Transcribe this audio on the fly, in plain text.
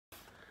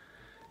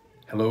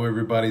Hello,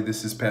 everybody.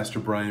 This is Pastor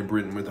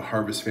Britton with the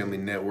Harvest Family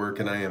Network,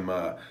 and I am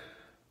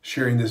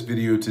sharing this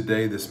video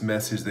today, this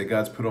message that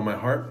God's put on my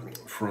heart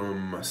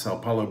from Sao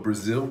Paulo,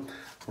 Brazil,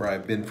 where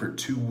I've been for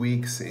 2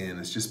 weeks, and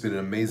it's just been an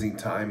amazing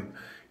time,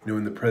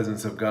 in the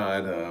presence of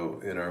God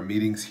in our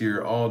meetings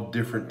here, all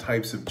different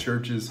types of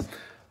churches,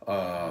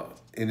 and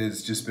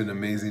it's just been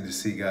amazing to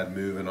see God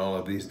move in all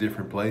of these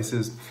different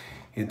places.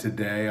 And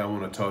today I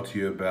want to talk to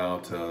you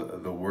about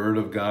the Word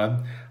of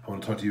God. I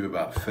want to talk to you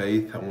about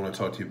faith. I want to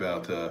talk to you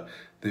about the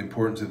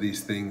importance of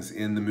these things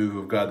in the move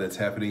of God that's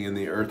happening in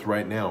the earth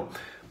right now.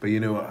 But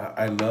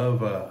I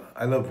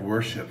love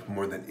worship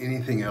more than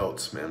anything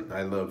else, man.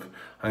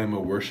 I am a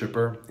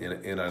worshiper,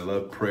 and I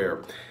love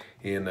prayer.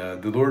 And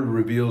the Lord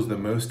reveals the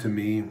most to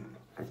me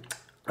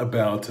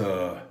about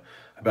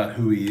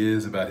who He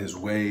is, about His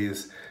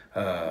ways,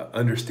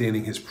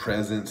 understanding His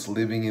presence,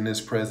 living in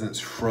His presence,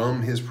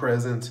 from His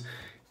presence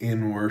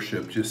in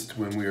worship, just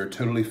when we are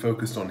totally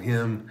focused on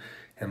Him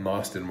and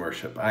lost in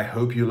worship. I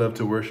hope you love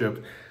to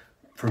worship.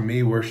 For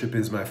me, worship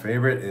is my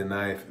favorite, and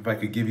if I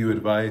could give you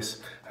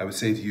advice, I would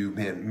say to you,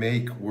 man,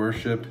 make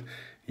worship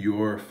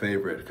your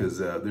favorite, because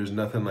there's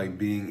nothing like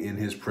being in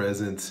His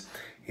presence,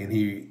 and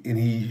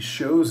He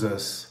shows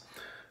us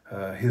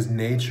His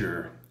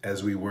nature.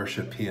 As we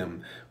worship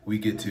Him, we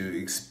get to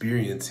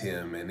experience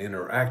Him and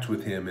interact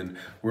with Him, and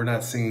we're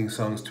not singing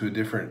songs to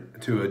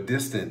a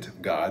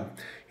distant God.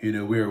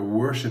 We are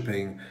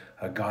worshiping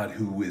a God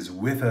who is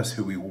with us,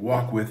 who we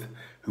walk with,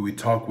 who we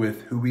talk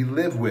with, who we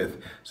live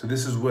with. So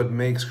this is what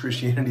makes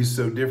Christianity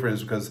so different,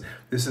 is because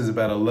this is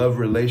about a love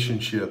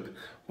relationship,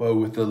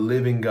 with the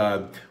living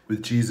God,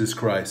 with Jesus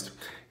Christ.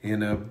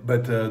 And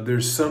but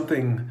there's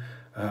something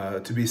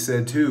to be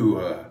said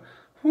too.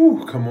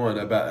 Come on,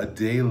 about a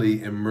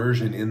daily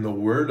immersion in the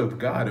Word of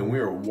God. And we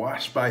are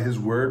washed by His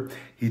Word.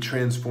 He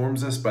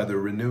transforms us by the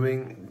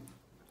renewing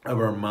of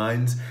our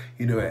minds,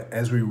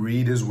 as we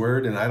read His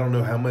Word. And I don't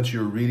know how much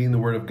you're reading the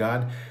Word of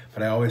God,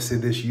 but I always say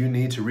this: you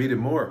need to read it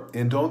more.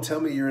 And don't tell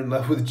me you're in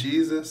love with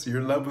Jesus, you're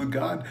in love with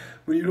God,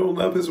 when you don't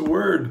love His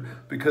Word.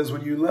 Because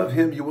when you love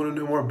Him, you want to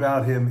know more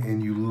about Him,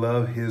 and you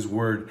love His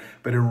Word.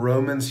 But in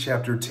Romans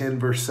chapter 10,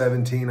 verse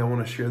 17, I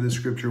want to share this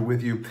scripture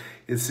with you.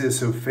 It says,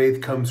 so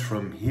faith comes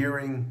from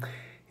hearing,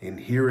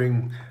 and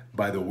hearing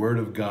by the Word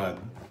of God.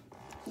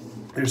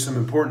 There's some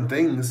important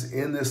things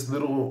in this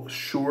little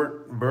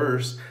short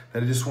verse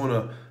that I just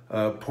want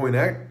to point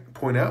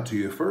out to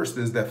you. First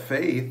is that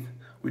faith,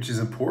 which is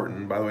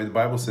important. By the way, the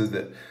Bible says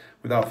that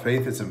without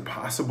faith, it's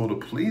impossible to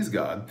please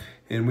God.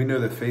 And we know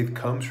that faith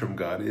comes from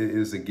God. It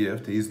is a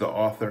gift. He's the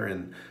author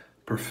and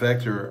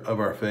perfecter of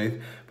our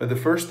faith. But the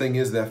first thing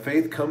is that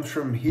faith comes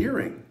from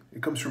hearing.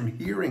 It comes from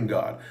hearing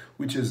God,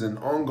 which is an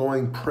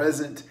ongoing,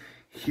 present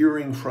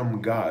hearing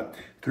from God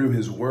through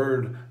His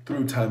Word,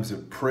 through times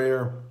of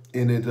prayer.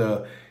 And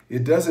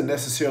it doesn't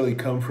necessarily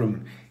come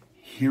from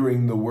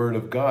hearing the Word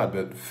of God,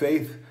 but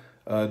faith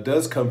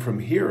does come from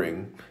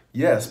hearing,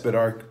 yes, but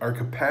our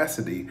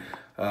capacity.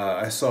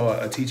 I saw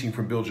a teaching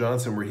from Bill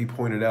Johnson where he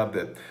pointed out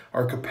that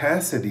our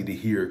capacity to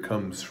hear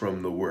comes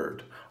from the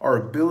Word. Our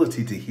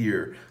ability to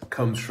hear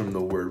comes from the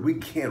Word. We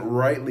can't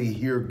rightly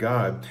hear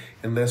God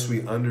unless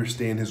we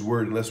understand His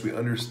Word, unless we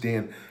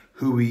understand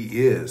who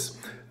He is.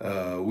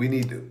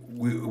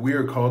 We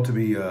are called to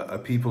be a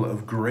people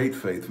of great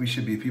faith. We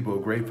should be people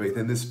of great faith.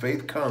 And this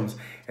faith comes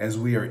as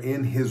we are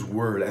in His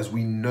Word, as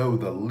we know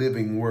the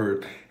living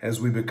Word,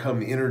 as we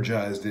become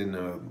energized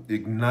and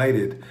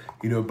ignited,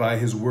 by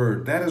His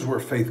Word. That is where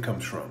faith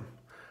comes from.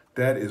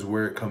 That is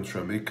where it comes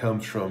from. It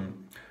comes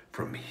from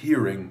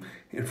hearing,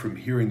 and from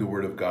hearing the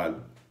Word of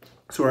God.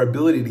 So our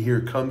ability to hear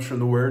comes from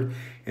the Word,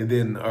 and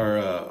then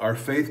our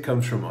faith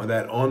comes from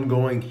that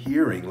ongoing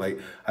hearing. Like,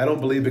 I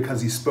don't believe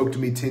because He spoke to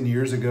me 10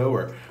 years ago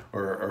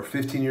or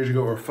 15 years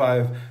ago or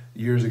 5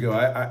 years ago.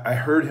 I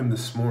heard Him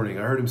this morning.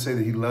 I heard Him say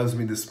that He loves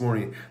me this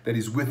morning, that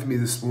He's with me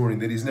this morning,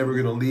 that He's never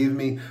going to leave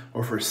me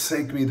or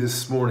forsake me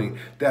this morning.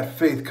 That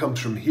faith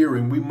comes from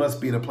hearing. We must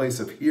be in a place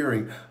of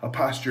hearing, a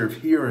posture of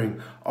hearing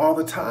all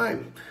the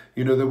time.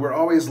 That we're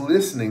always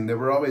listening, that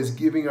we're always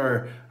giving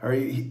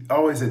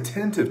always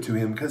attentive to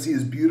Him, because He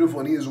is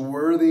beautiful and He is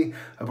worthy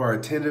of our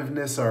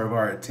attentiveness, or of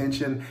our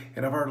attention,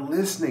 and of our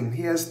listening.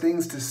 He has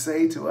things to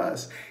say to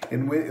us.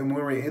 And when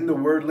we're in the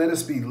Word, let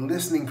us be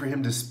listening for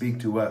Him to speak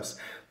to us.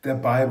 The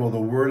Bible, the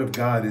Word of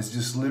God, is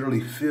just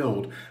literally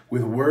filled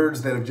with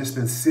words that have just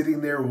been sitting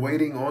there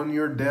waiting on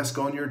your desk,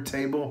 on your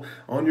table,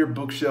 on your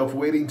bookshelf,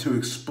 waiting to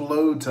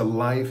explode to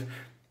life,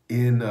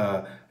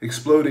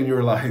 explode in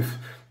your life.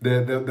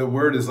 The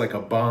Word is like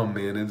a bomb,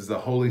 man. It's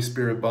the Holy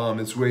Spirit bomb.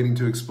 It's waiting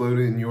to explode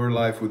in your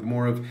life with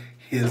more of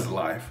His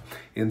life.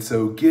 And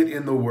so get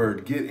in the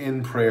Word, get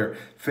in prayer.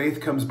 Faith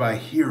comes by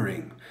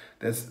hearing.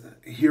 That's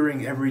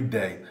hearing every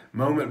day,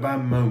 moment by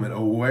moment,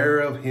 aware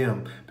of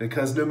Him.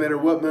 Because no matter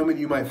what moment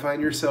you might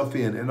find yourself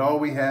in, and all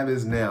we have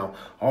is now,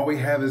 all we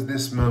have is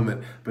this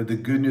moment. But the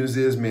good news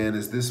is, man,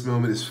 is this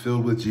moment is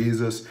filled with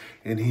Jesus,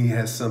 and He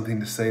has something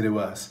to say to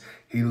us.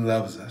 He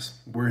loves us.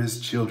 We're His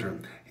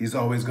children. He's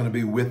always going to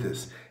be with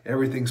us.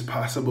 Everything's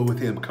possible with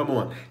Him. Come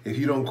on. If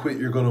you don't quit,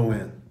 you're going to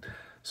win.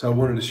 So I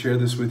wanted to share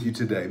this with you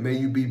today. May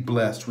you be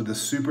blessed with a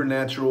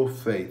supernatural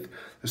faith,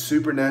 the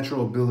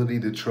supernatural ability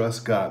to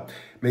trust God.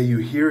 May you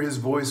hear his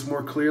voice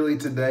more clearly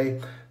today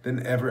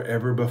than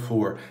ever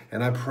before.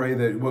 And I pray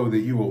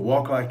that you will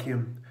walk like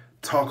him,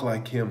 talk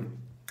like him,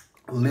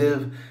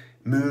 live,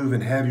 move,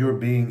 and have your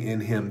being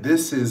in him.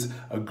 This is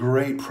a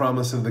great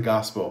promise of the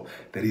gospel,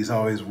 that he's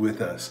always with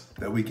us,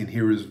 that we can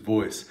hear his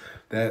voice,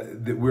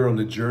 that we're on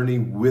a journey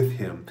with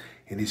him,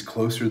 and he's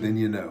closer than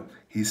you know.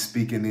 He's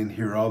speaking in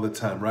here all the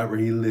time, right where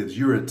he lives.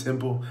 You're a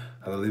temple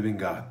of the living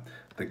God,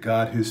 the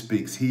God who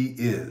speaks. He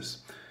is.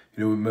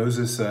 You know, when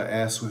Moses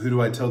asked, who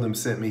do I tell them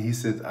sent me? He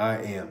said,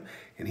 I am.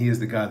 And he is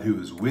the God who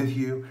is with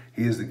you.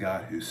 He is the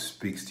God who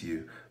speaks to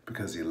you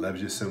because he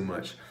loves you so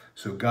much.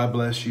 So God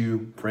bless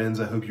you, friends.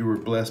 I hope you were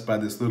blessed by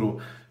this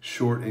little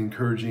short,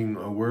 encouraging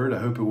word. I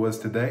hope it was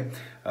today.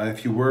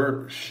 If you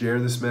were, share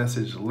this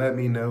message. Let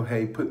me know.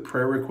 Hey, put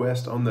prayer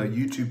request on the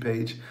YouTube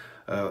page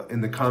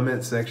in the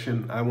comment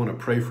section. I want to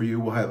pray for you.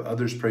 We'll have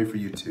others pray for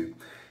you too.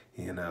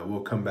 And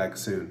we'll come back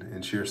soon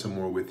and share some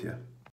more with you.